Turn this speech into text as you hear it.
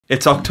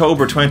It's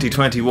October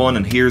 2021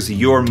 and here's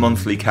your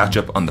monthly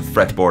catch-up on the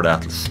Fretboard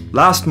Atlas.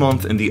 Last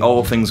month in the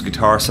All Things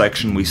Guitar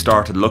section we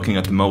started looking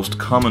at the most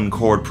common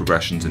chord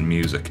progressions in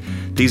music.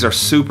 These are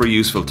super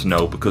useful to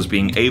know because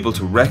being able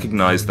to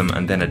recognise them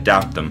and then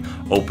adapt them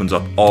opens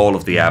up all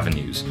of the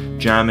avenues.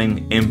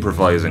 Jamming,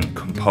 improvising,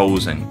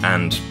 composing,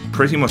 and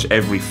pretty much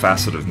every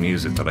facet of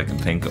music that I can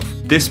think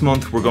of. This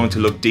month we're going to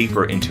look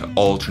deeper into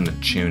alternate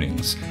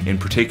tunings, in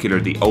particular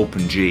the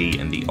open G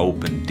and the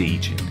open D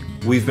tuning.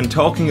 We've been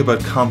talking about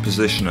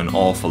composition an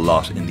awful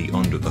lot in the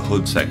Under the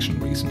Hood section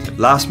recently.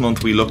 Last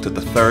month we looked at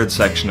the third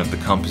section of the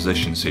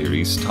composition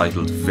series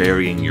titled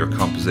Varying Your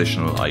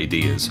Compositional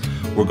Ideas.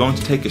 We're going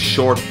to take a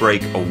short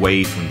break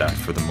away from that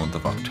for the month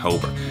of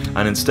October,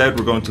 and instead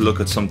we're going to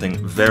look at something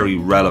very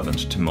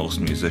relevant to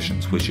most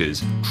musicians, which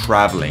is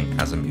travelling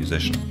as a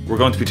musician. We're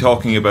going to be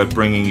talking about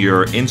bringing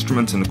your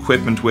instruments and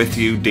equipment with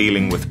you,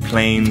 dealing with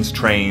planes,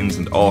 trains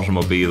and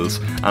automobiles,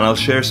 and I'll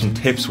share some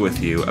tips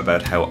with you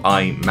about how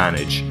I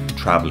manage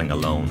travelling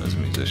alone as a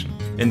musician.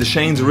 In the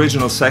Shane's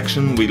Original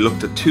section we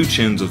looked at two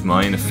tunes of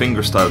mine, a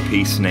fingerstyle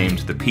piece named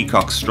the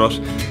Peacock Strut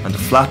and a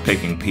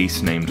flatpicking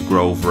piece named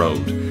Grove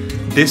Road.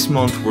 This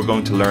month we're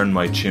going to learn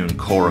my tune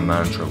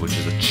Koramantra, which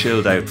is a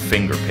chilled out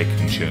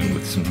fingerpicking tune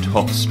with some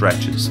tough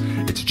stretches.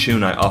 It's a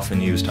tune I often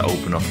use to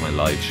open up my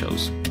live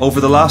shows. Over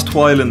the last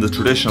while in the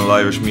traditional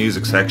Irish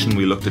music section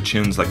we looked at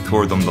tunes like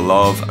Tuaird the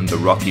Love and The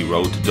Rocky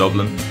Road to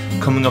Dublin.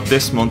 Coming up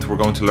this month we're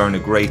going to learn a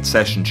great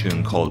session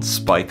tune called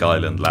Spike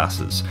Island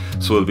Lasses.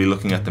 So we'll be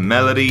looking at the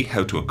melody,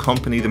 how to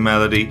accompany the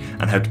melody,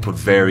 and how to put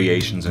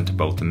variations into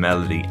both the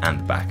melody and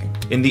the backing.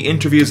 In the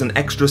interviews and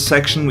extras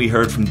section we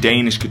heard from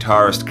Danish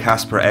guitarist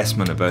Kasper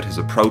Esman about his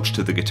approach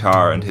to the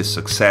guitar and his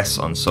success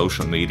on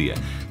social media.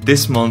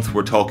 This month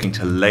we're talking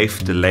to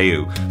Leif de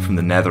Leeuw from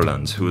the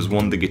Netherlands, who has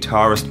won the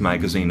Guitarist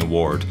Magazine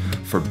Award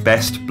for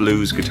Best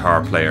Blues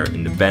Guitar Player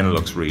in the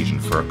Benelux region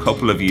for a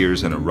couple of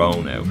years in a row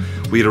now.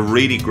 We had a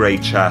really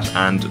great chat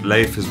and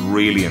Leif is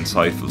really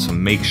insightful, so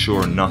make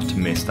sure not to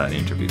miss that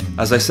interview.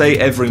 As I say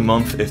every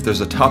month, if there's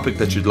a topic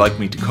that you'd like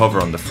me to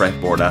cover on the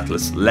Fretboard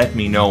Atlas, let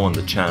me know on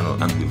the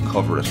channel and we'll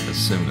cover it as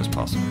soon as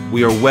possible.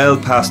 We are well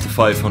past the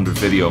 500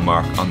 video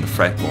mark on the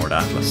Fretboard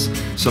Atlas,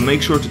 so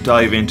make sure to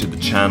dive into the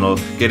channel,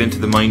 get into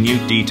the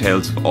minute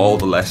details of all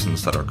the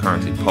lessons that are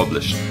currently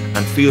published,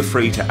 and feel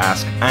free to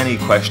ask any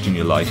question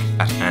you like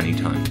at any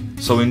time.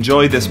 So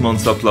enjoy this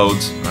month's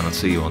uploads and I'll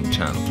see you on the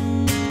channel.